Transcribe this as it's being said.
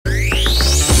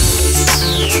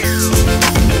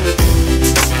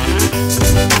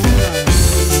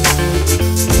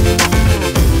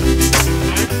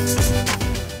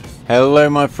Hello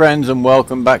my friends and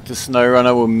welcome back to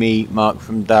SnowRunner with me, Mark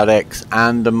from DadX,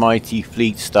 and the mighty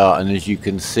Fleetstar. And as you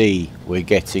can see, we're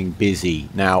getting busy.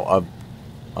 Now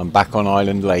I'm back on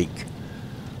Island Lake.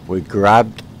 We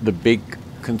grabbed the big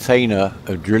container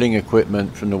of drilling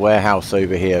equipment from the warehouse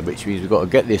over here, which means we've got to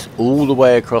get this all the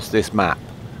way across this map.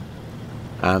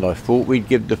 And I thought we'd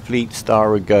give the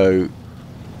Fleetstar a go.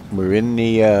 We're in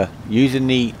the using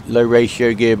the low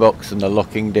ratio gearbox and the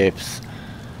locking diffs.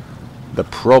 The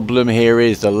problem here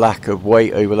is the lack of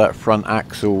weight over that front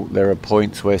axle. There are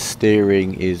points where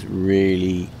steering is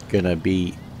really gonna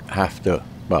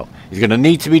it's gonna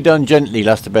need to be done gently.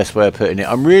 That's the best way of putting it.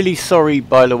 I'm really sorry,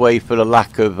 by the way, for the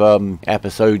lack of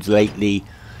episodes lately.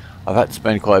 I've had to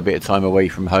spend quite a bit of time away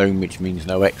from home, which means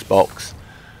no Xbox.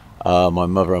 My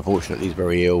mother unfortunately is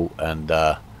very ill, and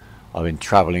I've been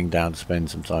travelling down to spend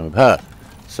some time with her.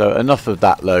 So enough of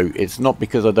that though. It's not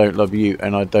because I don't love you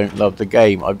and I don't love the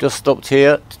game. I've just stopped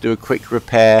here to do a quick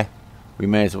repair. We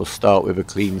may as well start with a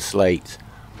clean slate.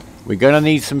 We're going to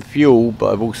need some fuel,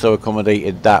 but I've also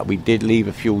accommodated that. We did leave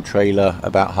a fuel trailer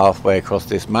about halfway across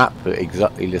this map for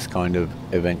exactly this kind of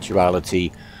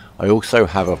eventuality. I also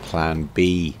have a plan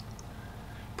B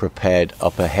prepared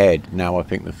up ahead. Now I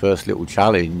think the first little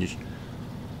challenge,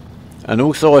 and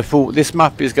also I thought this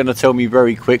map is going to tell me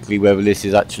very quickly whether this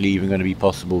is actually even going to be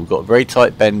possible. We've got a very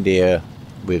tight bend here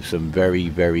with some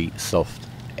very soft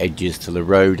edges to the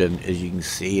road, and as you can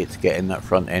see, it's getting that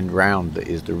front end round that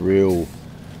is the real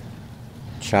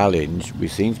challenge. We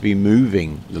seem to be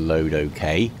moving the load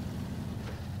okay.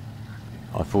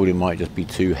 I thought it might just be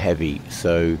too heavy,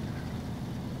 so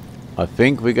I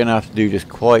think we're going to have to do this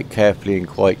quite carefully and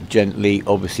quite gently.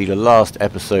 Obviously the last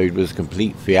episode was a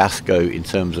complete fiasco in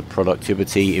terms of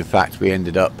productivity. In fact, we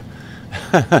ended up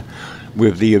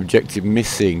with the objective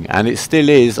missing, and it still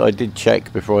is. I did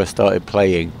check before I started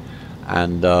playing,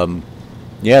 and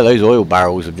yeah, those oil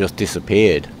barrels have just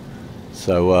disappeared.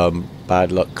 So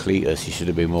bad luck, Cletus. You should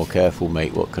have been more careful,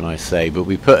 mate. What can I say? But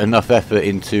we put enough effort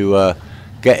into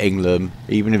getting them,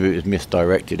 even if it was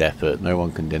misdirected effort. No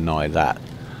one can deny that.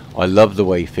 I love the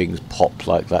way things pop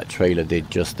like that trailer did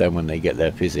just then when they get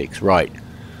their physics. Right,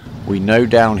 we know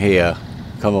down here,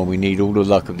 come on, we need all the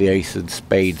luck of the ace of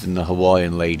spades and the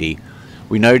Hawaiian lady.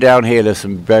 We know down here there's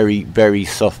some very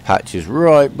soft patches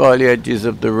right by the edges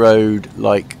of the road,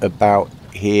 like about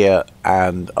here,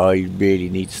 and I really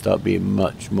need to start being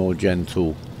much more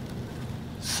gentle.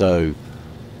 So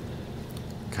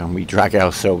can we drag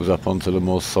ourselves up onto the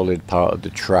more solid part of the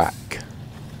track?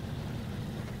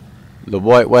 The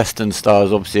White Western Star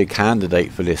is obviously a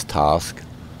candidate for this task.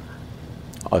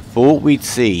 I thought we'd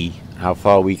see how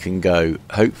far we can go.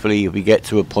 Hopefully if we get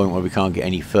to a point where we can't get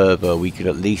any further, we could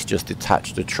at least just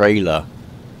detach the trailer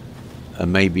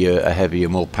and maybe a heavier,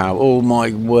 more power. Oh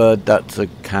my word, that's a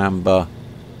camber.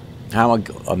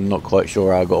 I'm not quite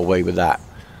sure how I got away with that.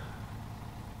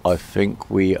 I think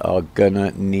we are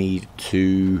gonna need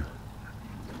to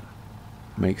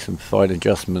make some fine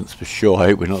adjustments for sure. I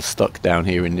hope we're not stuck down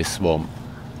here in this swamp.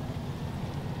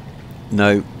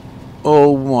 No.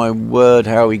 Oh my word,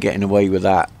 how are we getting away with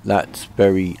that? That's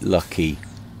very lucky.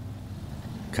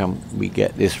 Can we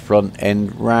get this front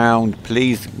end round,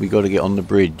 please? We got to get on the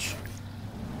bridge.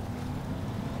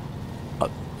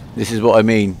 This is what I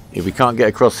mean. If we can't get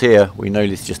across here, we know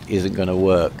this just isn't going to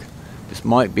work. This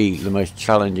might be the most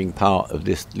challenging part of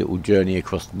this little journey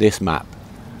across this map.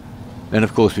 Then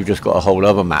of course we've just got a whole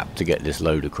other map to get this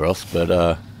load across,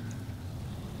 but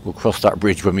we'll cross that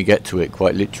bridge when we get to it,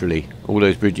 quite literally. All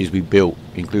those bridges we built,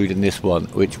 including this one,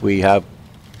 which we have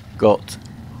got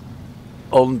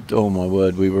on. Oh my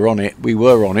word, we were on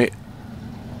it.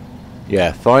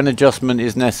 Yeah, fine adjustment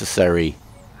is necessary.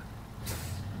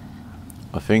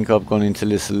 I think I've gone into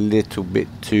this a little bit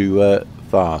too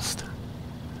fast,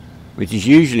 which is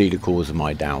usually the cause of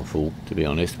my downfall, to be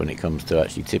honest, when it comes to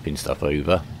actually tipping stuff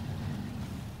over.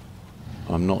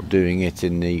 I'm not doing it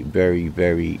in the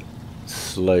very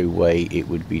slow way it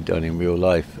would be done in real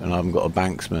life, and I haven't got a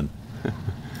banksman.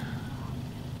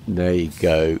 There you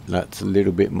go. That's a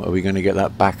little bit more. Are we going to get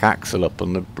that back axle up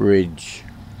on the bridge?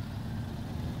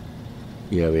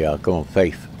 Yeah, we are. Come on,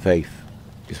 faith.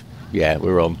 Yeah,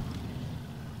 we're on.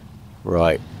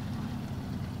 Right.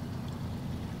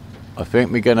 I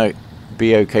think we're going to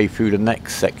be okay through the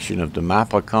next section of the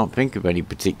map. I can't think of any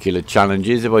particular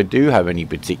challenges. If I do have any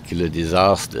particular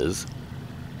disasters,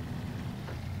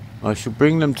 I shall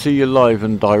bring them to you live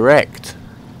and direct.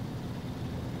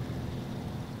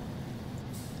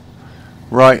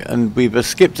 Right, and we've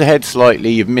skipped ahead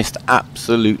slightly. You've missed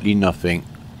absolutely nothing.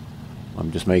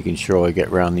 I'm just making sure I get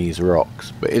around these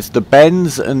rocks. But it's the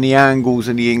bends and the angles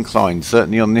and the inclines,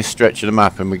 certainly on this stretch of the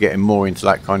map, and we're getting more into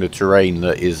that kind of terrain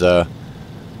that is the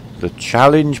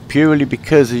challenge, purely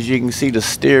because, as you can see, the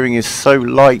steering is so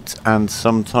light and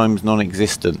sometimes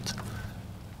non-existent.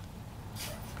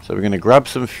 So we're going to grab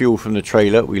some fuel from the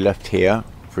trailer we left here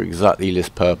for exactly this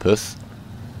purpose.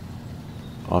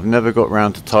 I've never got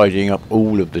round to tidying up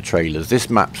all of the trailers. This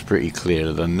map's pretty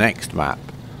clear. The next map,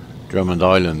 Drummond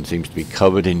Island, seems to be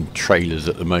covered in trailers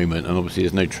at the moment, and obviously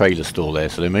there's no trailer store there,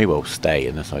 so they may well stay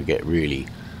unless I get really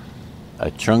a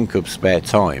chunk of spare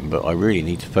time. But I really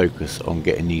need to focus on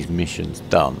getting these missions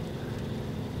done.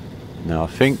 Now I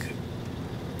think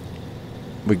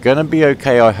we're going to be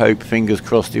okay, I hope, fingers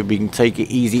crossed. We can take it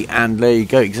easy, and there you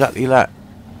go, exactly that.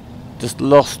 Just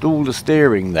lost all the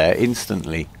steering there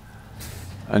instantly.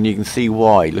 And you can see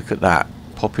why. Look at that.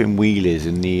 Popping wheelies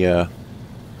in the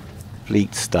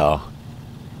Fleetstar.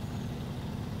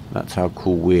 That's how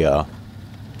cool we are.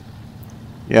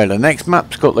 Yeah, the next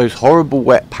map's got those horrible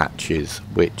wet patches,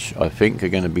 which I think are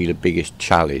going to be the biggest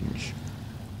challenge.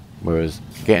 Whereas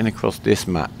getting across this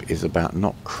map is about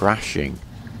not crashing.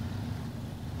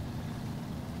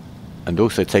 And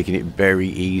also taking it very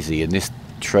easy. And this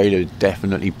trailer is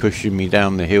definitely pushing me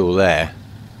down the hill there.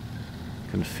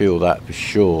 Can feel that for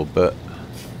sure, but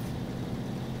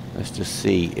let's just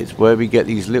see. It's where we get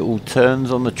these little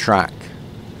turns on the track,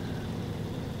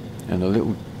 and a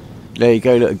little, there you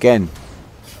go, look again,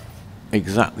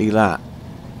 exactly that.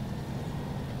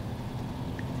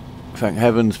 Thank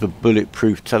heavens for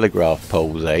bulletproof telegraph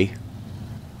poles, eh?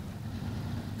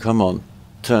 Come on,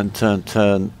 turn, turn,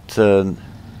 turn, turn.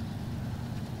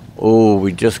 Oh,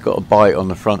 we just got a bite on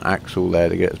the front axle there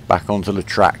to get us back onto the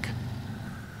track.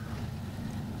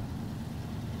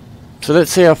 So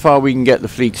let's see how far we can get the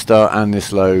Fleetstar and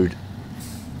this load.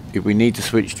 If we need to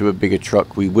switch to a bigger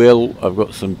truck, we will. I've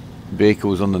got some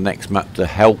vehicles on the next map to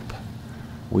help.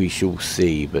 We shall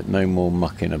see, but no more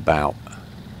mucking about.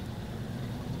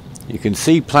 You can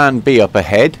see Plan B up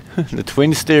ahead. The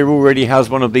twin steer already has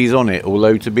one of these on it,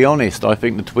 although to be honest, I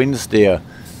think the twin steer,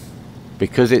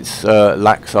 because it's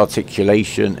lacks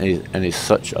articulation and is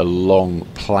such a long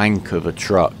plank of a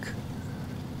truck,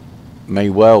 may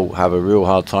well have a real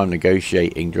hard time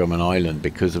negotiating Drummond Island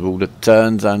because of all the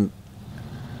turns, and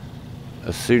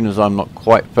as soon as I'm not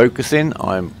quite focusing,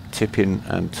 I'm tipping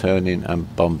and turning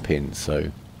and bumping.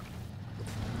 So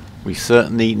we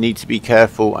certainly need to be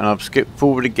careful, and I've skipped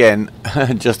forward again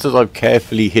just as I've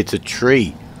carefully hit a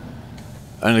tree.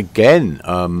 And again,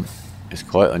 it's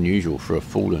quite unusual for a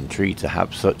fallen tree to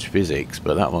have such physics,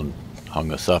 but that one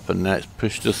hung us up, and that's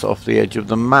pushed us off the edge of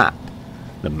the map.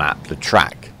 The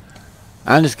track.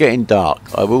 And it's getting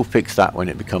dark. I will fix that when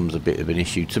it becomes a bit of an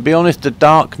issue. To be honest, the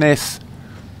darkness,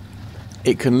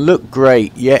 it can look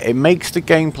great. Yeah, it makes the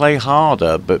gameplay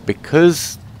harder, but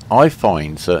because I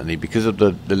find, certainly because of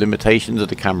the limitations of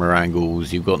the camera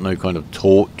angles, you've got no kind of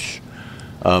torch.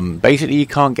 Basically, you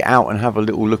can't get out and have a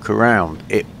little look around.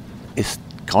 It's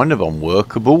kind of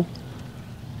unworkable.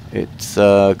 It's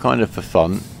kind of for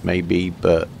fun, maybe,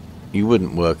 but you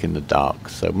wouldn't work in the dark.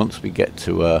 So once we get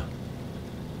to a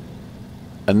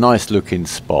nice looking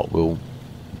spot, we'll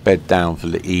bed down for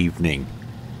the evening.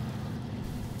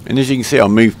 And as you can see, I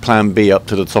moved Plan B up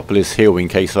to the top of this hill in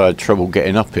case I had trouble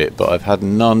getting up it, but I've had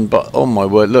none. But oh my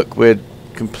word, look, we're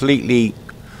completely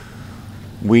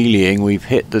wheeling. We've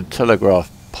hit the telegraph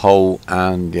pole,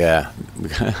 and yeah,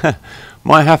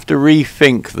 might have to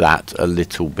rethink that a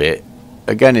little bit.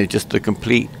 Again, it's just a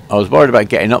complete, I was worried about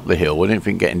getting up the hill. I didn't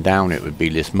think getting down it would be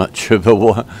this much of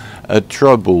a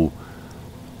trouble.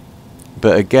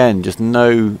 But again, just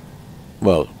no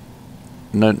weight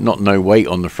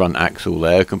on the front axle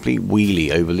there. Complete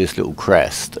wheelie over this little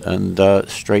crest and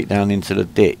straight down into the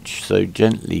ditch. So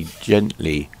gently,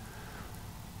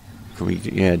 can we,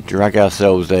 yeah, drag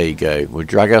ourselves, there you go. We'll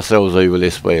drag ourselves over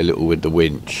this way a little with the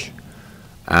winch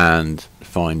and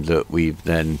find that we've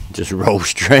then just rolled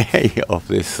straight off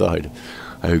this side.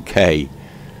 Okay,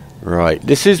 right,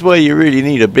 this is where you really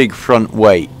need a big front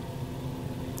weight.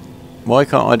 Why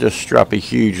can't I just strap a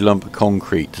huge lump of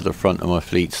concrete to the front of my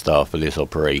Fleetstar for this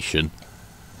operation?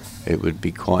 It would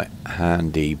be quite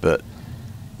handy, but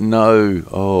no.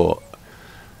 Oh,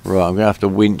 right, I'm going to have to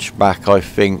winch back, I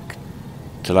think,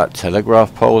 to that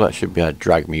telegraph pole. That should be able to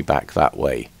drag me back that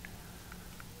way.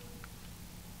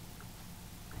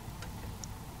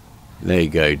 There you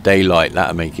go, daylight,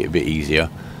 that'll make it a bit easier.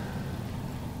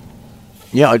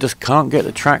 Yeah, I just can't get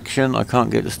the traction. I can't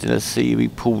get the, let's see, we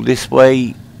pull this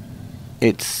way.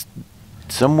 It's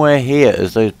somewhere here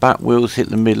as those back wheels hit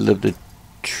the middle of the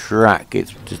track.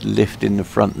 It's just lifting the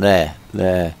front there.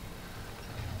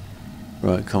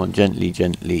 Right, come on, gently,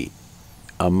 gently.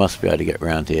 I must be able to get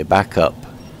around here. Back up.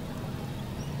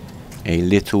 A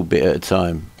little bit at a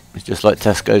time. It's just like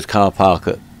Tesco's car park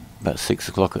at about 6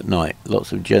 o'clock at night.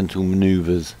 Lots of gentle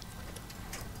manoeuvres.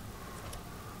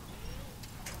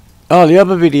 Oh, the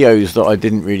other videos that I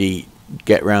didn't really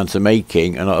get round to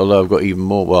making, and although I've got even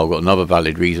more, well, I've got another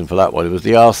valid reason for that one, it was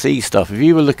the RC stuff. If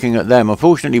you were looking at them,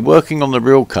 unfortunately working on the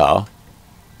real car,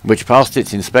 which passed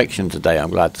its inspection today, I'm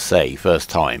glad to say, first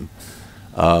time,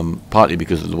 partly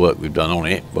because of the work we've done on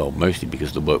it, well, mostly because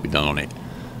of the work we've done on it,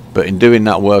 but in doing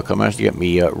that work I managed to get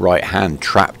my right hand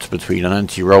trapped between an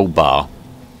anti-roll bar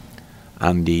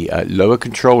and the lower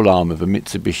control arm of a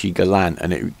Mitsubishi Galant,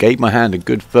 and it gave my hand a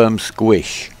good firm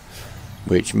squish,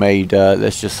 which made,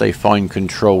 let's just say, fine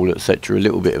control, etc. a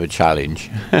little bit of a challenge.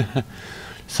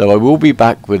 So I will be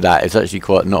back with that. It's actually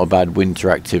quite not a bad winter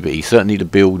activity, certainly the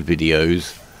build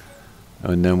videos,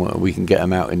 and then we can get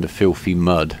them out in the filthy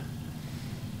mud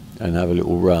and have a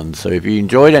little run. So if you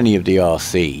enjoyed any of the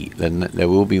RC, then there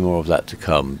will be more of that to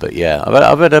come. But yeah,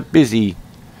 I've had a busy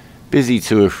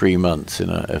 2 or 3 months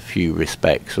in a few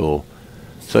respects, or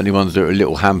certainly ones that are a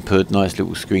little hampered. Nice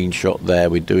little screenshot there.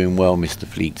 We're doing well, Mr.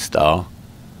 Fleetstar.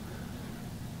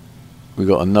 We've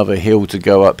got another hill to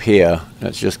go up here.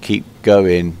 Let's just keep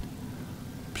going.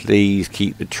 Please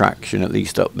keep the traction at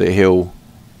least up the hill.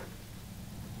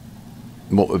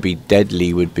 What would be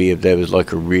deadly would be if there was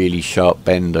like a really sharp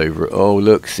bend over it. Oh,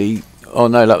 look, see? Oh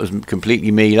no, that was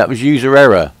completely me. That was user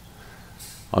error.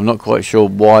 I'm not quite sure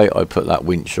why I put that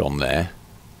winch on there,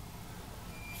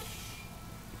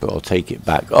 but I'll take it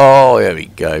back. Oh, there we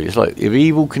go. It's like if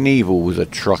Evel Knievel was a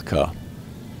trucker,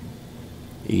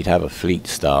 he'd have a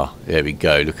Fleetstar. There we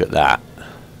go. Look at that.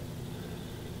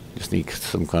 Just need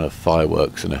some kind of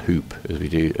fireworks and a hoop as we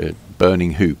do, a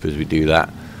burning hoop as we do that.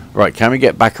 Right, can we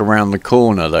get back around the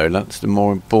corner though? That's the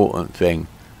more important thing.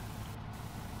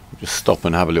 Just stop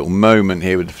and have a little moment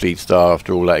here with the Fleetstar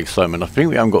after all that excitement. I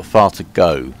think we haven't got far to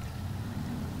go,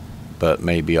 but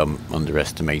maybe I'm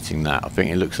underestimating that. I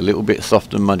think it looks a little bit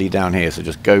soft and muddy down here, so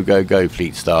just go, go, go,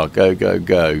 Fleetstar. Go, go,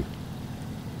 go.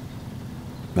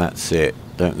 That's it.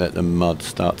 Don't let the mud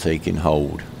start taking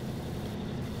hold.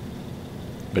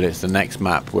 But it's the next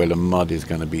map where the mud is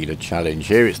going to be the challenge.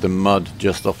 Here it's the mud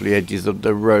just off the edges of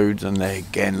the roads, and there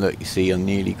again, look, you see I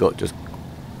nearly got just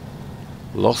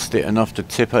lost it enough to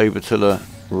tip over to the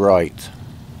right.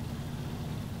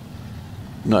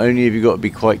 Not only have you got to be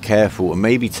quite careful and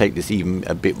maybe take this even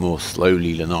a bit more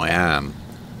slowly than I am,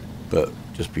 but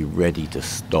just be ready to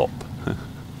stop.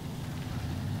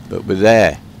 But we're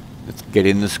there. Let's get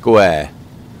in the square,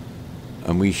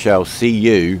 and we shall see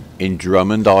you in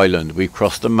Drummond Island. We've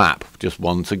crossed the map, just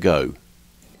one to go.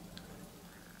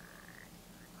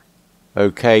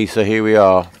 Okay, so here we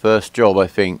are. First job, I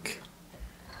think,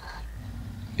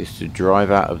 is to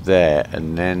drive out of there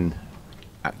and then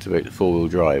activate the four-wheel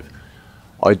drive.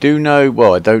 I do know,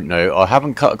 well, I don't know, I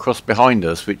haven't cut across behind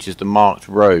us, which is the marked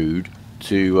road,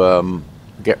 to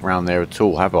get round there at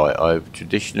all, have I? I've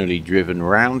traditionally driven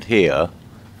round here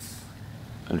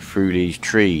and through these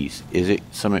trees. Is it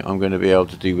something I'm going to be able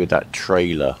to do with that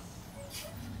trailer?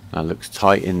 That looks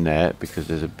tight in there because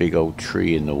there's a big old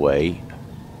tree in the way.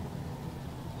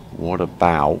 What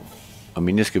about, I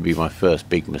mean, this could be my first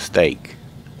big mistake.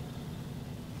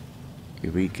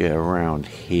 If we get around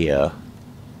here,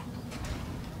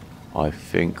 I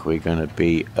think we're going to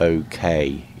be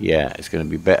okay. Yeah, it's going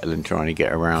to be better than trying to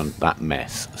get around that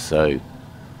mess. So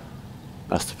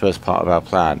that's the first part of our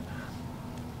plan.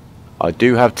 I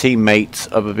do have teammates,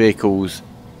 other vehicles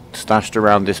stashed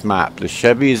around this map. The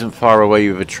Chevy isn't far away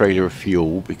with a trailer of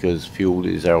fuel, because fuel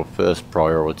is our first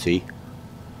priority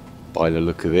by the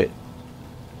look of it.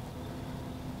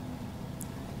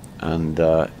 And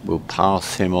we'll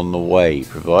pass him on the way,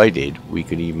 provided we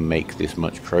can even make this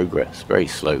much progress. Very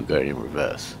slow going in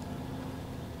reverse.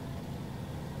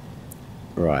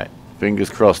 Right,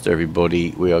 fingers crossed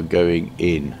everybody, we are going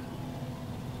in.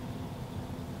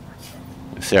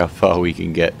 Let's see how far we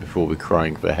can get before we're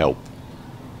crying for help.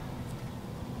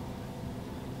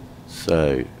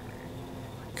 So,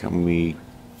 can we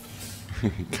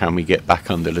can we get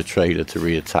back under the trailer to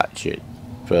reattach it?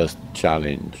 First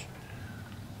challenge.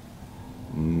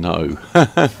 No.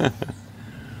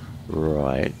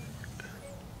 Right.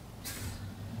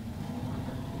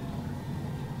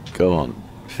 Go on,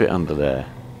 fit under there.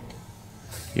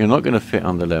 You're not going to fit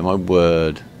under there, my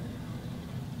word.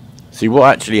 See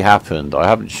what actually happened, I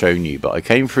haven't shown you, but I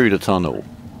came through the tunnel,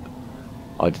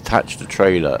 I detached the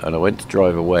trailer and I went to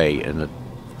drive away and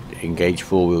engaged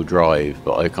four-wheel drive,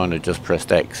 but I kind of just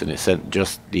pressed X and it sent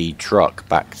just the truck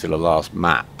back to the last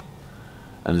map.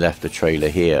 and left the trailer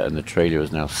here, and the trailer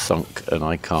is now sunk and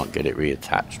I can't get it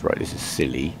reattached. Right, this is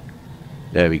silly.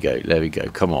 There we go, there we go,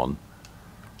 come on.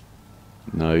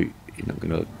 No, you're not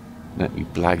going to let me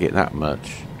blag it that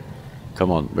much. Come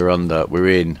on, we're under, we're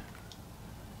in.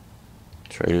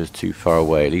 Trailer's too far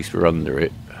away, at least we're under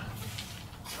it.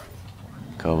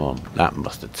 Come on, that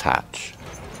must attach.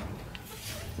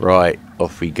 Right,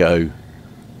 off we go.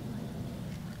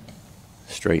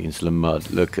 Straight into the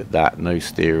mud, look at that, no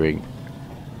steering.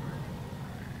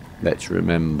 Let's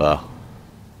remember.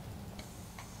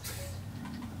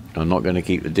 I'm not going to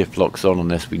keep the diff locks on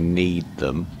unless we need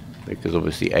them, because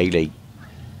obviously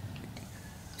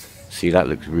see, that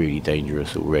looks really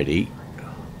dangerous already.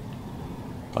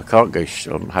 I can't go,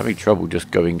 I'm having trouble just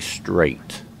going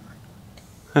straight.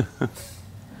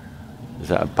 Is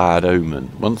that a bad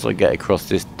omen? Once I get across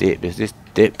this dip, if this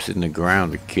dips in the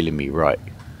ground are killing me. Right,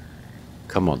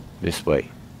 come on, this way.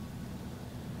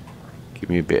 Give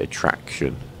me a bit of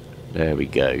traction. There we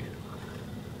go.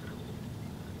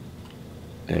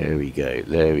 There we go,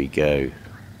 there we go.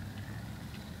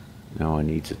 Now I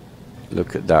need to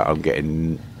look at that. I'm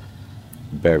getting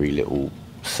very little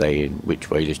say in which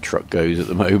way this truck goes at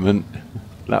the moment.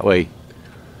 That way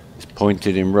it's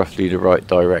pointed in roughly the right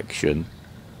direction.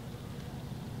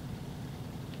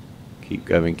 Keep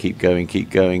going, keep going, keep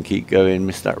going, keep going.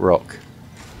 Miss that rock.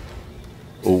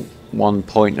 Oh, 1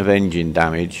 point of engine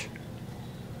damage.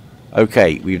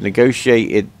 Okay, we've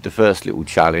negotiated the first little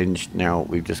challenge. Now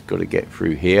we've just got to get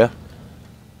through here.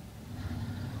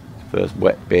 First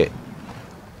wet bit.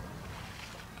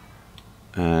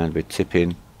 And we're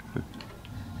tipping.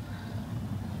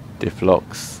 Diff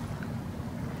locks.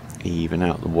 Even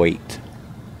out the weight.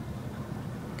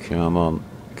 Come on,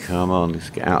 come on, let's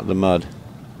get out of the mud.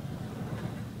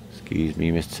 Excuse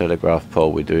me, Mr. Telegraph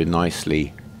Pole, we're doing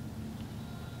nicely.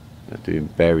 We're doing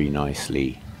very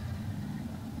nicely.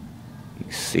 You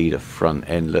can see the front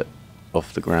end look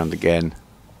off the ground again.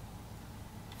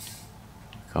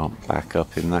 Can't back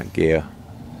up in that gear.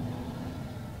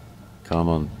 Come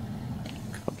on.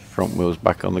 Got the front wheels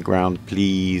back on the ground,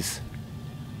 please.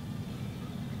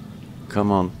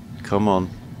 Come on, come on.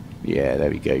 Yeah, there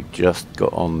we go. Just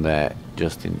got on there,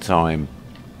 just in time.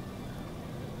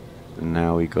 And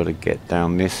now we got to get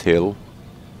down this hill.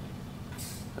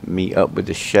 Meet up with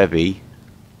the Chevy.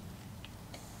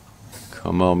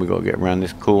 Come on, we got to get around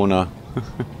this corner.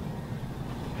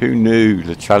 Who knew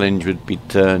the challenge would be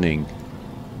turning?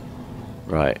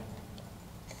 Right.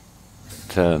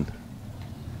 Turn.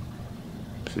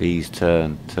 Please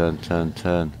turn, turn, turn,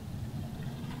 turn.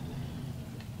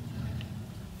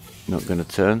 Not going to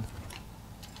turn.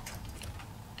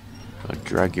 I'll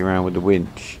drag you around with the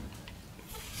winch.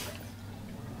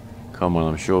 Come on,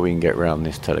 I'm sure we can get around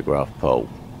this telegraph pole.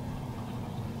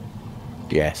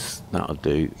 Yes, that'll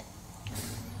do.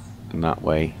 And that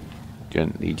way.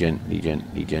 Gently, gently,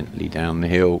 gently, gently down the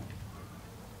hill.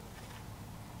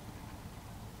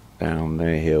 Down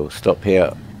the hill. Stop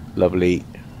here. Lovely.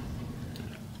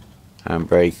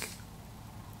 Handbrake.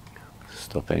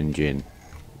 Stop engine.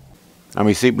 And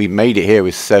we see we made it here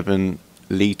with 7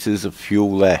 litres of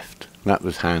fuel left. That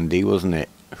was handy, wasn't it?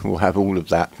 We'll have all of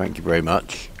that, thank you very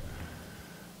much.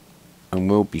 And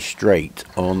we'll be straight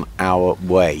on our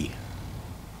way.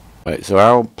 Right, so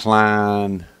our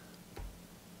plan...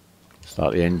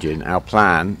 Start the engine. Our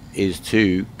plan is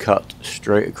to cut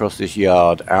straight across this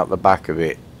yard, out the back of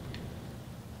it,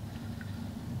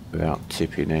 without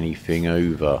tipping anything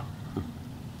over.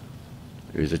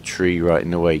 There's a tree right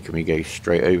in the way. Can we go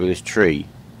straight over this tree?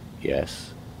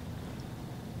 Yes.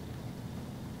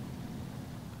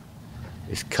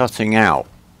 It's cutting out.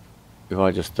 If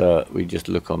I just we just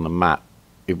look on the map,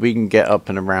 if we can get up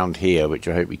and around here, which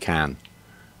I hope we can,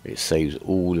 it saves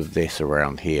all of this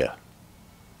around here.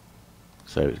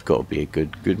 So it's got to be a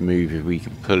good move if we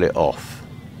can pull it off.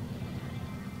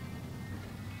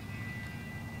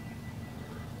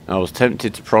 I was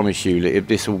tempted to promise you that if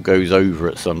this all goes over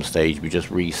at some stage, we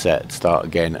just reset, start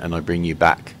again, and I bring you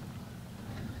back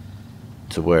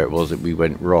to where it was that we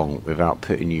went wrong, without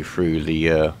putting you through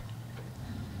the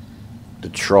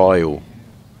trial,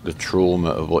 the trauma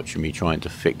of watching me trying to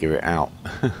figure it out.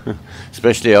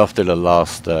 Especially after the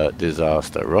last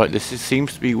disaster. Right,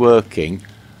 seems to be working.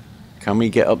 Can we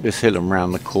get up this hill and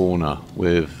round the corner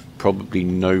with probably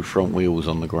no front wheels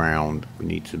on the ground? We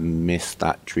need to miss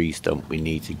that tree stump. We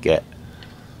need to get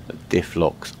the diff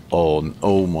locks on.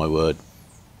 Oh my word.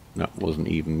 That wasn't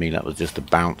even me. That was just a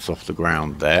bounce off the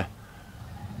ground there.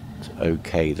 It's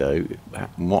okay though.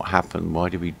 What happened? Why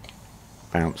did we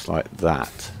bounce like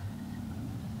that?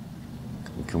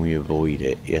 Can we avoid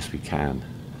it? Yes we can.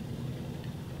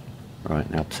 Right,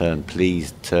 now turn,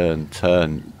 please turn,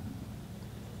 turn.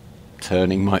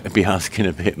 Turning might be asking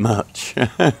a bit much.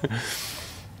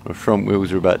 My front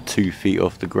wheels are about 2 feet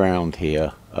off the ground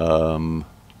here. So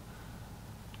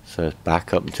it's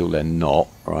back up until they're not,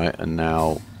 right? And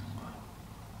now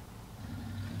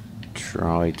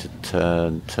try to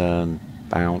turn,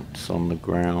 bounce on the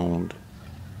ground.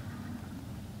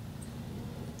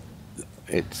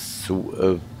 It's sort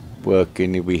of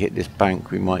working. If we hit this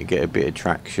bank, we might get a bit of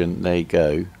traction. There you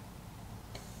go.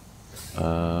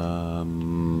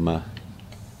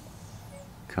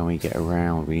 Can we get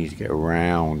around? We need to get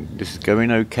around. This is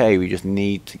going okay. We just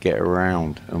need to get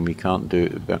around, and we can't do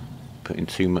it without putting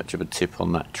too much of a tip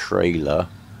on that trailer.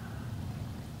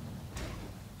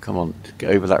 Come on,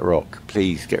 get over that rock.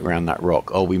 Please get around that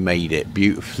rock. Oh, we made it.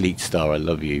 Beautiful Fleetstar, I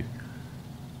love you.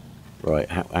 Right,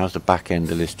 how's the back end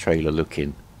of this trailer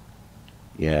looking?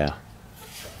 Yeah.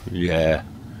 Yeah.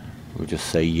 We'll just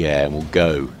say yeah, and we'll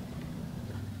go.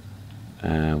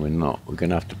 And we're going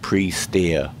to have to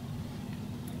pre-steer,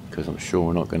 because I'm sure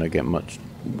we're not going to get much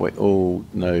weight. Oh,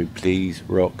 no, please,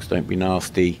 rocks, don't be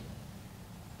nasty.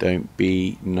 Don't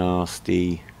be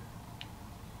nasty.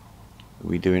 Are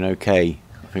we doing okay?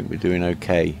 I think we're doing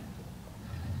okay.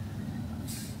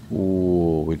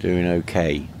 Oh, we're doing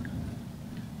okay.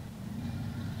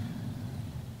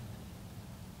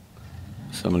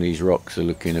 Some of these rocks are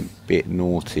looking a bit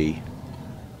naughty.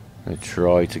 I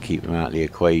try to keep them out of the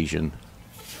equation.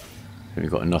 We've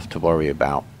got enough to worry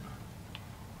about.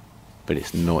 But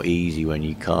it's not easy when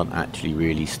you can't actually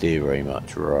really steer very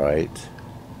much, right?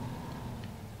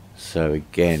 So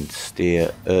again,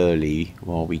 steer early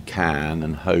while we can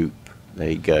and hope. There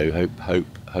you go. Hope,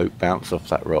 hope, hope. Bounce off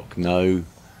that rock. No.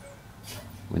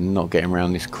 We're not getting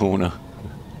around this corner.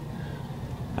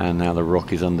 And now the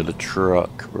rock is under the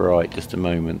truck. Right, just a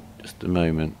moment. Just a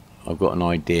moment. I've got an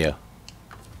idea.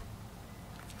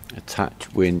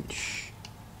 Attach winch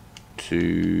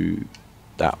to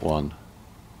that one.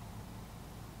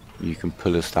 You can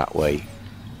pull us that way.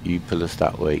 You pull us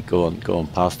that way. Go on,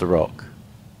 past the rock.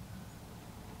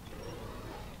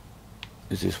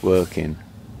 Is this working?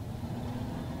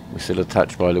 We're still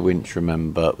attached by the winch,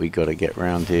 remember. We got to get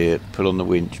round here. Pull on the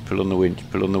winch, pull on the winch,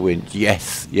 pull on the winch.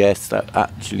 Yes, yes, that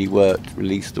actually worked.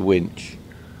 Release the winch.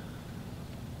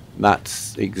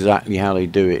 That's exactly how they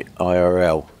do it,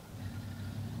 IRL.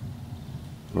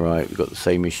 Right, we've got the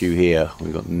same issue here.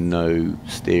 We've got no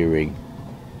steering.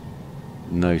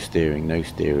 No steering, no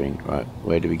steering. Right,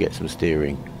 where do we get some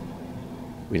steering?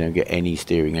 We don't get any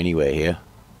steering anywhere here.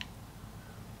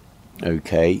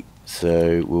 Okay,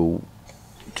 so we'll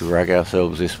drag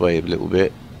ourselves this way a little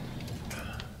bit.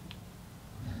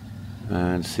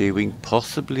 And see if we can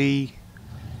possibly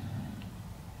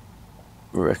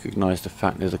recognise the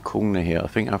fact there's a corner here. I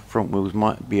think our front wheels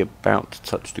might be about to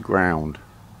touch the ground.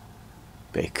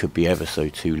 But it could be ever so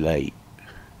too late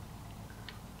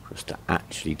for us to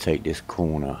actually take this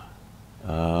corner.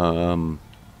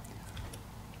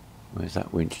 Where's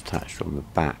that winch attached from the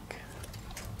back?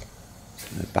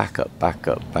 No, back up, back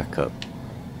up, back up,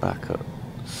 back up.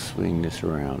 Swing this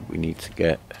around. We need to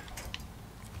get...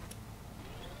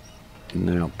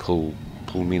 Now pull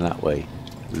me that way.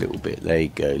 A little bit, there you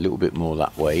go. A little bit more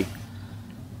that way.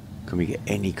 Can we get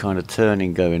any kind of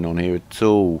turning going on here at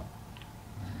all?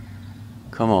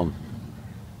 Come on.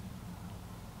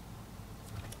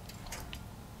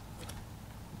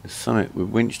 There's something, we're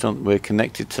winched on, we're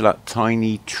connected to that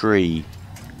tiny tree.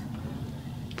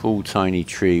 Pull tiny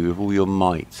tree with all your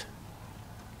might.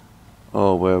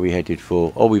 Oh, where are we headed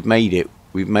for? Oh, we've made it.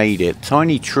 We've made it.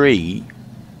 Tiny tree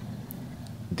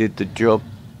did the job.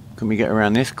 Can we get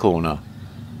around this corner?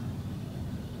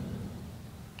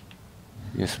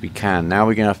 Yes, we can. Now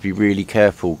we're going to have to be really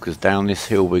careful, because down this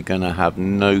hill we're going to have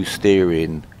no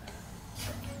steering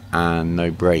and no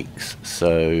brakes.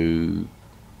 So,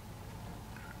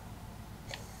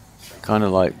 kind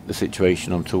of like the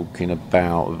situation I'm talking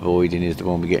about avoiding is the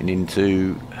one we're getting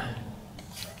into.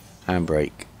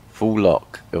 Handbrake. Full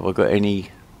lock. Have I got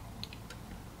any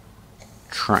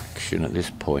traction at this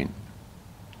point?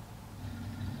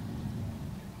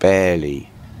 Barely.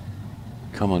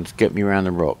 Come on, just get me around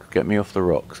the rocks. Get me off the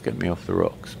rocks. Get me off the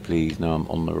rocks. Please, no, I'm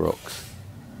on the rocks.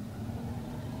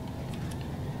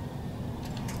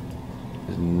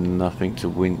 There's nothing to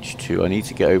winch to. I need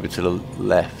to get over to the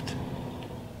left.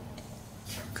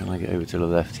 Can I get over to the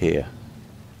left here?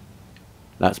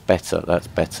 That's better, that's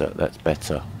better, that's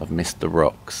better. I've missed the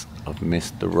rocks. I've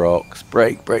missed the rocks.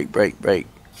 Brake, brake, brake, brake.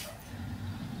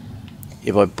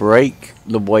 If I brake,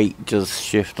 the weight does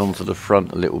shift onto the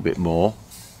front a little bit more.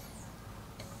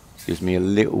 Gives me a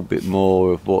little bit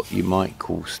more of what you might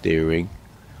call steering.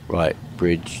 Right,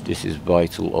 bridge, this is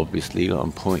vital, obviously.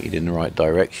 I'm pointed in the right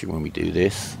direction when we do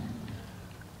this.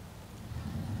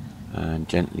 And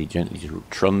gently, gently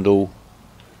trundle.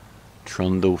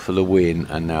 Trundle for the win.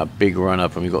 And now big run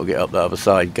up, and we've got to get up the other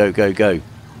side. Go, go, go.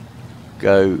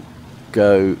 Go,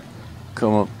 go.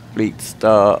 Come on,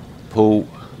 Fleetstar. Pull.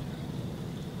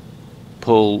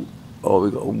 Pull. Oh,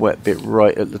 we've got a wet bit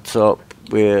right at the top.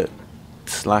 We're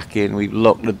slacking. We've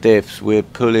locked the diffs. We're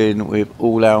pulling with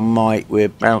all our might. We're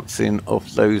bouncing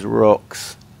off those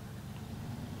rocks.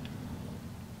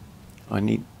 I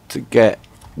need to get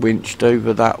winched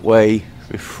over that way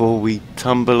before we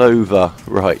tumble over.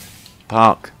 Right,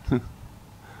 park.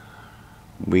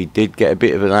 We did get a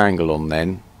bit of an angle on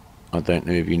then. I don't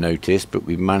know if you noticed, but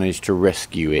we managed to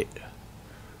rescue it.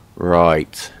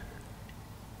 Right.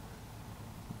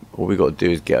 All we got to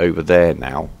do is get over there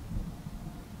now.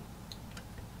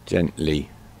 Gently,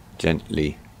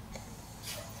 gently.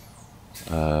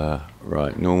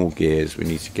 Right, normal gears. We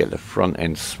need to get the front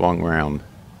end swung round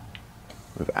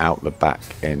without the back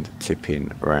end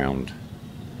tipping around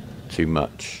too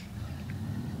much.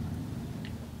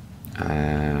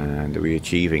 And are we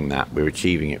achieving that? We're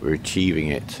achieving it. We're achieving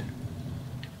it.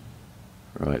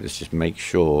 Right, let's just make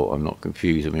sure I'm not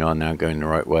confused and we are now going the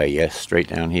right way. Yes, straight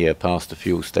down here, past the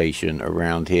fuel station,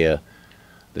 around here.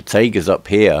 The Tager's up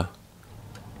here.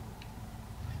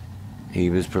 He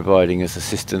was providing us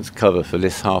assistance cover for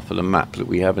this half of the map that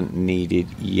we haven't needed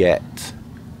yet.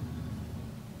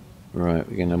 Right,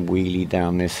 we're going to wheelie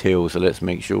down this hill, so let's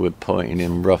make sure we're pointing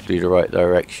in roughly the right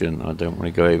direction. I don't want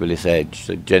to go over this edge,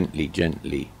 so gently,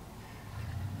 gently.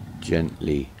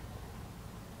 Gently.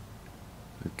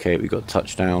 Okay, we got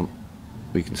touchdown.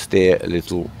 We can steer a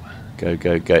little. Go,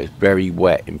 go, go. It's very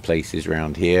wet in places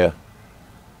around here.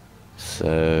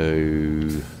 So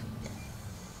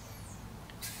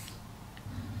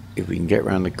if we can get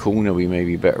around the corner, we may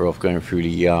be better off going through the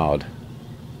yard.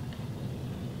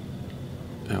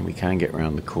 And we can get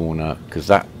around the corner, because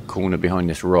that corner behind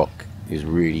this rock is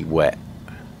really wet.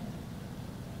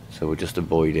 So we'll just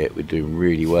avoid it. We're doing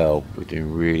really well. We're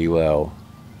doing really well.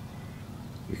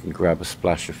 We can grab a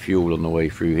splash of fuel on the way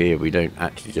through here. We don't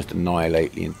actually just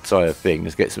annihilate the entire thing.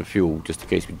 Let's get some fuel just in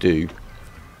case we do,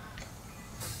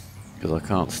 because I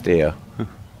can't steer.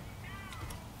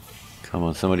 Come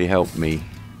on, somebody help me.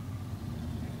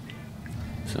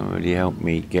 Somebody help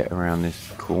me get around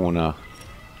this corner.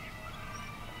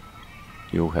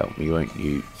 You'll help me, won't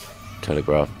you?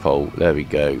 Telegraph pole. There we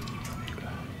go.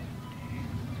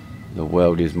 The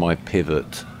world is my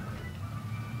pivot.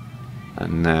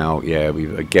 And now, yeah,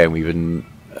 we've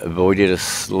avoided a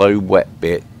slow wet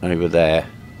bit over there.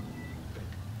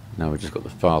 Now we've just got the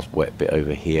fast wet bit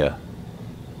over here.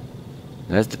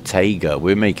 There's the Tager.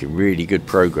 We're making really good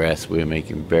progress. We're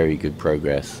making very good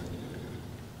progress.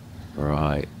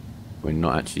 Right. We're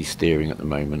not actually steering at the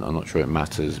moment. I'm not sure it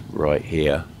matters right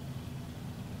here.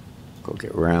 Got to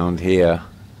get around here.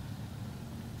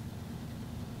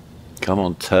 Come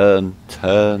on, turn,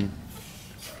 turn.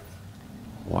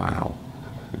 Wow.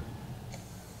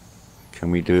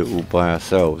 Can we do it all by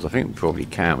ourselves? I think we probably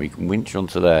can. We can winch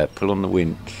onto there, pull on the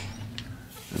winch,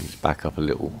 and just back up a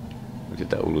little. I did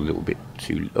that all a little bit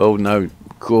too... Oh no,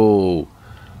 cool.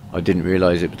 I didn't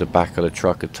realise it was the back of the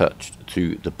truck attached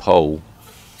to the pole.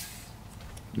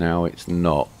 Now it's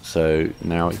not, so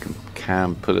now it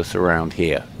can pull us around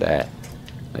here. There.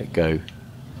 Let go.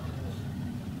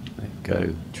 Let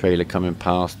go. Trailer coming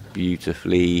past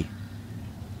beautifully.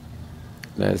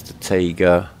 There's the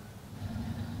Tager.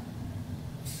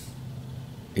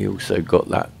 He also got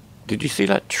that. Did you see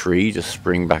that tree just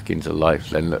spring back into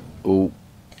life then? Look. Oh,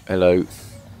 hello.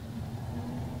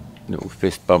 Little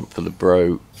fist bump for the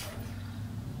bro.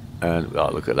 And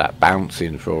oh, look at that,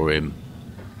 bouncing for him.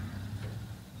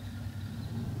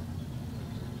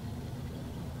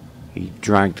 He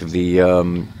dragged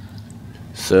the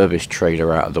service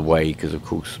trailer out of the way because, of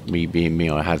course, me being me,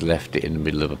 I had left it in the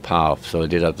middle of a path, so I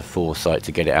did have the foresight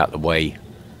to get it out of the way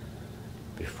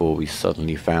before we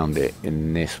suddenly found it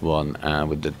in this one. And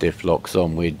with the diff locks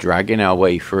on, we're dragging our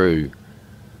way through.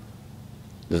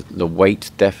 The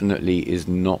weight definitely is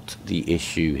not the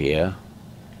issue here.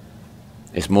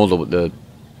 It's more the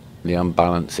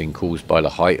unbalancing caused by the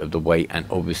height of the weight, and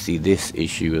obviously this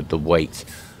issue of the weight.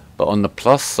 But on the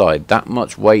plus side, that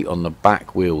much weight on the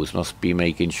back wheels must be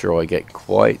making sure I get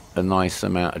quite a nice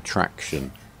amount of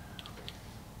traction.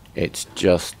 It's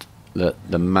just that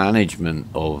the management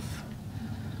of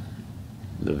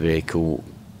the vehicle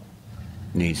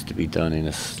needs to be done in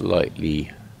a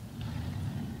slightly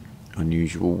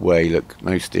unusual way. Look,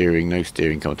 no steering,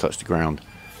 come and touch the ground.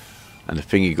 And the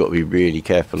thing you've got to be really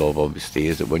careful of, obviously,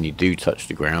 is that when you do touch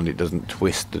the ground, it doesn't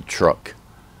twist the truck.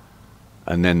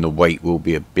 And then the weight will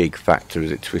be a big factor as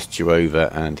it twists you over.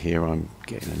 And here I'm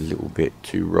getting a little bit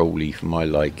too rolly for my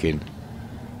liking.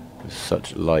 With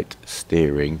such light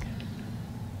steering.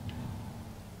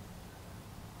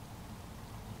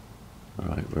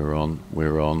 Alright, we're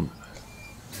on.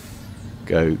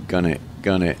 Go, gun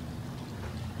it.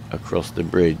 Across the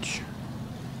bridge.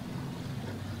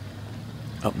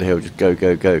 Up the hill, just go. Lock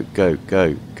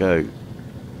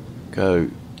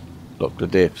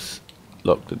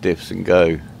the diffs and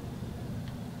go.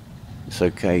 It's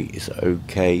okay.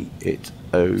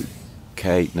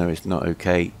 No, it's not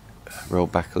okay. Roll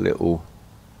back a little.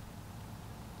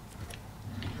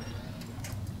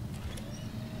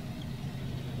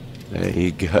 There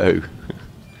you go.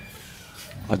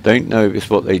 I don't know if it's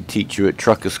what they teach you at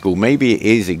trucker school. Maybe it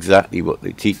is exactly what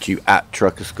they teach you at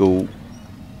trucker school.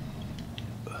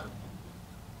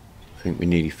 I think we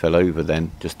nearly fell over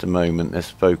then. Just a moment,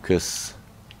 let's focus.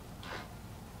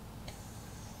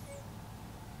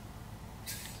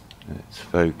 Let's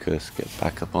focus. Get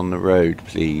back up on the road,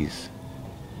 please.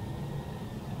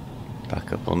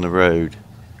 Back up on the road.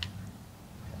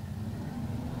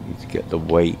 Need to get the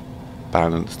weight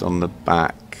balanced on the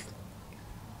back.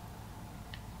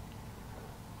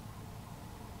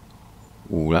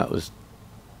 Oh, that was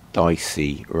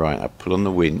dicey. Right, I pull on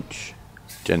the winch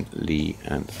gently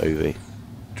and over.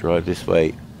 Drive this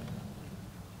way.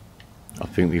 I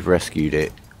think we've rescued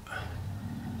it.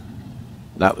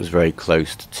 That was very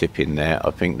close to tipping there.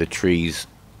 I think the trees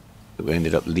that we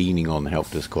ended up leaning on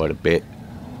helped us quite a bit.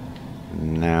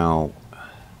 Now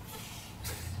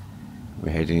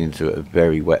we're heading into a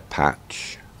very wet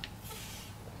patch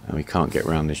and we can't get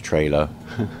around this trailer.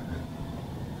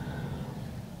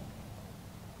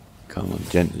 Come on,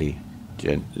 gently.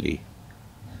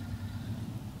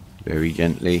 Very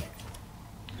gently.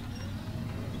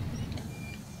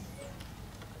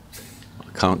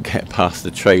 I can't get past the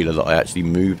trailer that I actually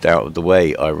moved out of the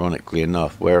way, ironically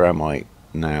enough. Where am I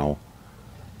now?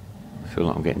 I feel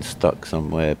like I'm getting stuck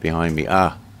somewhere behind me.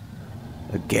 Ah!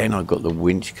 Again, I got the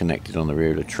winch connected on the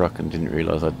rear of the truck and didn't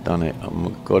realise I'd done it.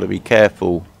 I've got to be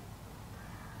careful.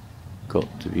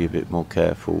 Got to be a bit more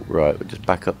careful. Right, we'll just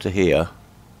back up to here.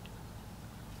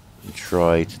 And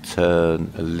try to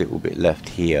turn a little bit left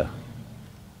here.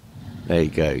 There you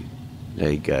go.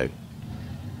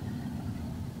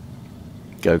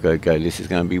 Go. This is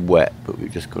going to be wet, but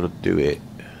we've just got to do it.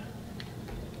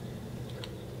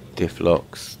 Diff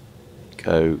locks.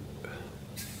 Go.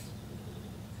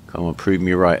 Come on, prove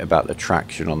me right about the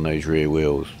traction on those rear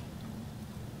wheels.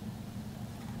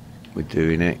 We're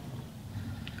doing it.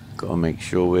 Got to make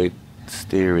sure we're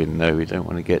steering though. We don't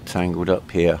want to get tangled up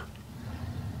here.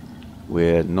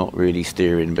 We're not really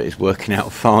steering, but it's working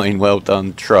out fine. Well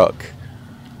done, truck.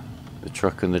 The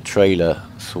truck and the trailer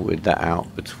sorted that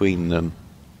out between them.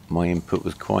 My input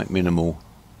was quite minimal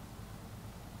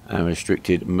and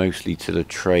restricted mostly to the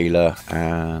trailer,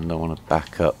 and I want to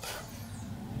back up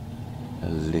a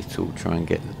little, try and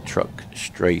get the truck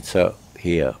straight up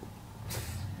here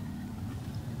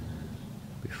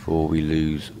before we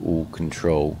lose all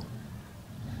control.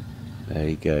 There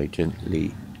you go,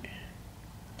 gently.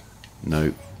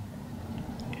 No,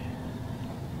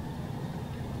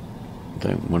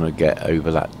 don't want to get over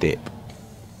that dip,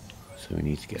 so we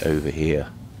need to get over here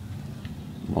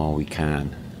while we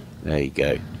can. There you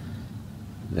go.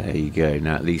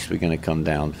 Now at least we're going to come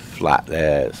down flat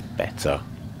there. It's better.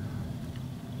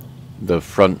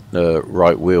 The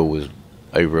right wheel was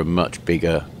over a much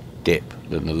bigger dip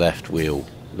than the left wheel,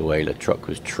 the way the truck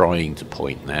was trying to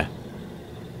point there.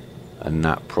 And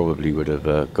that probably would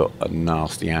have got a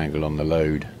nasty angle on the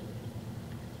load.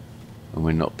 And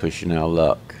we're not pushing our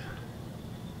luck.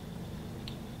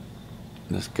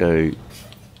 Let's go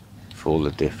for the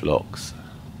diff locks.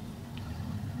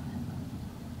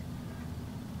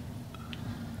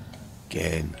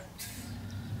 Again.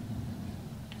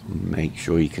 Make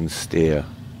sure you can steer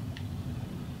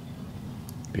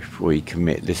before you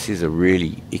commit. This is a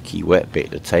really icky wet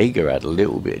bit. The Tiger had a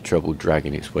little bit of trouble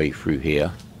dragging its way through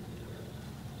here.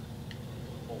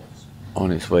 On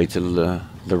its way to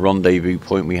the rendezvous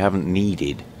point we haven't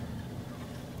needed.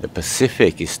 The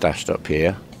Pacific is stashed up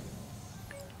here.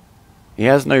 He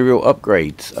has no real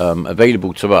upgrades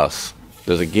available to us.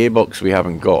 There's a gearbox we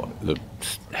haven't got, the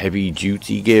heavy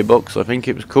duty gearbox I think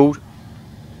it was called,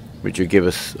 which would give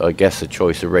us, I guess, a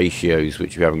choice of ratios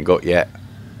which we haven't got yet.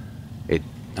 It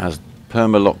has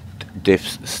perma-locked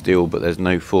diffs still, but there's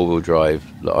no four-wheel drive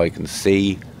that I can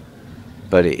see,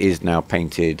 but it is now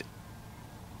painted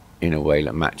in a way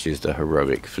that matches the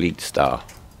heroic Fleetstar.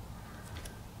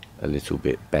 a little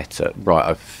bit better. Right,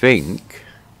 I think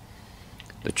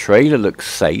the trailer looks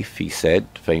safe, he said,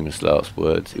 famous last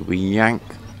words. If we yank,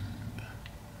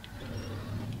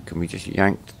 can we just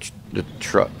yank the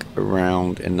truck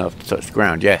around enough to touch the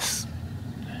ground? Yes.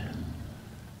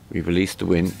 We've released the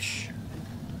winch.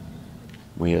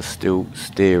 We are still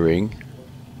steering.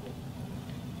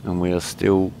 And we are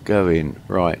still going.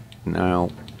 Right,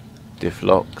 now, diff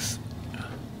locks.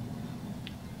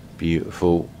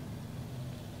 Beautiful.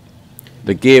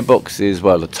 The gearboxes,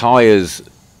 well, the tyres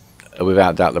are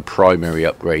without doubt the primary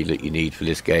upgrade that you need for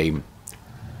this game.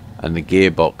 And the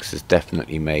gearbox has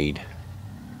definitely made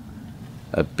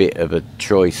a bit of a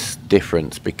choice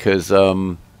difference, because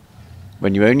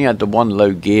when you only had the one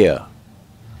low gear,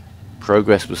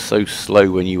 progress was so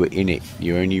slow when you were in it.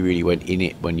 You only really went in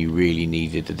it when you really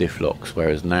needed the diff locks,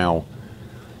 whereas now,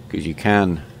 because you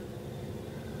can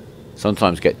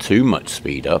sometimes get too much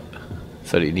speed up,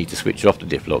 so that you need to switch off the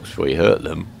diff locks before you hurt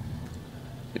them,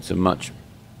 it's a much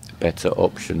better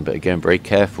option. But again, very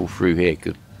careful through here,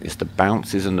 because it's the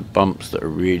bounces and the bumps that are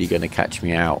really going to catch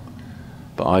me out.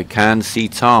 But I can see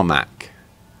tarmac.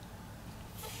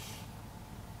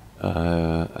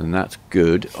 And that's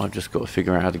good. I've just got to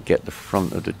figure out how to get the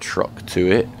front of the truck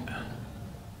to it.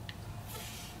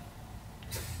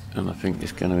 And I think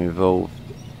it's going to involve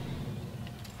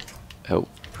help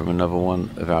from another one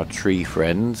of our tree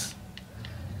friends.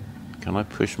 Can I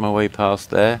push my way past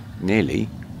there? Nearly.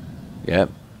 Yep.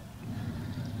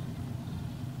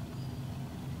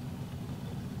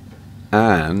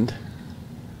 And...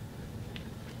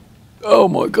 oh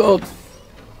my god!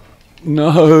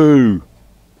 No!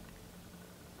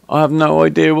 I have no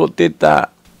idea what did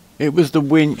that. It was the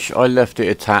winch. I left it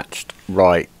attached.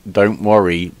 Right, don't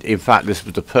worry. In fact, this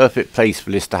was the perfect place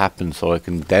for this to happen, so I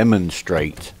can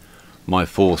demonstrate my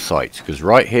foresight. Because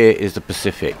right here is the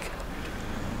Pacific,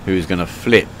 who is going to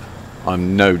flip,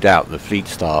 I'm no doubt, the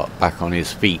Fleetstar back on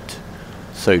his feet,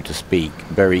 so to speak,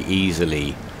 very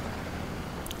easily.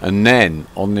 And then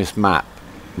on this map,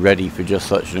 ready for just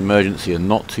such an emergency and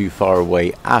not too far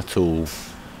away at all,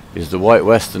 is the White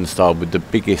Western Star with the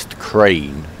biggest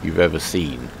crane you've ever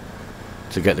seen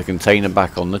to get the container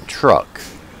back on the truck.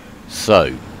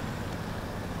 So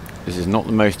this is not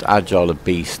the most agile of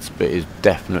beasts, but is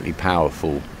definitely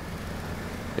powerful.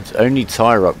 Its only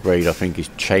tyre upgrade, I think, is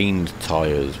chained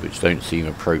tyres, which don't seem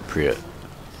appropriate,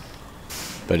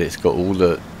 but it's got all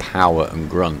the power and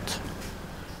grunt.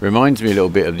 Reminds me a little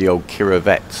bit of the old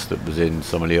Kirovets that was in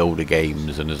some of the older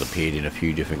games and has appeared in a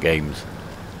few different games.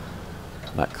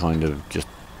 That kind of just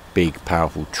big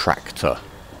powerful tractor.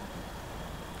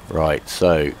 Right,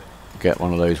 so get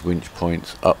one of those winch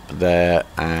points up there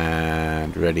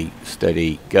and ready,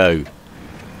 steady, go.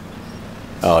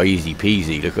 Oh, easy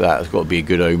peasy. Look at that. It's got to be a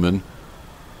good omen.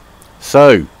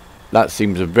 So that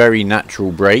seems a very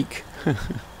natural break.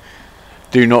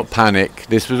 Do not panic.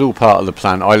 This was all part of the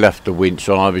plan. I left the winch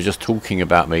on. I was just talking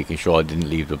about making sure I didn't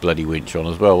leave the bloody winch on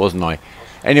as well, wasn't I?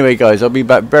 Anyway, guys, I'll be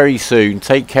back very soon.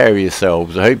 Take care of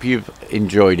yourselves. I hope you've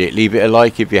enjoyed it. Leave it a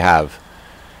like if you have.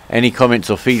 Any comments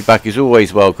or feedback is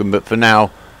always welcome. But for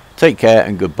now, take care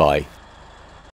and goodbye.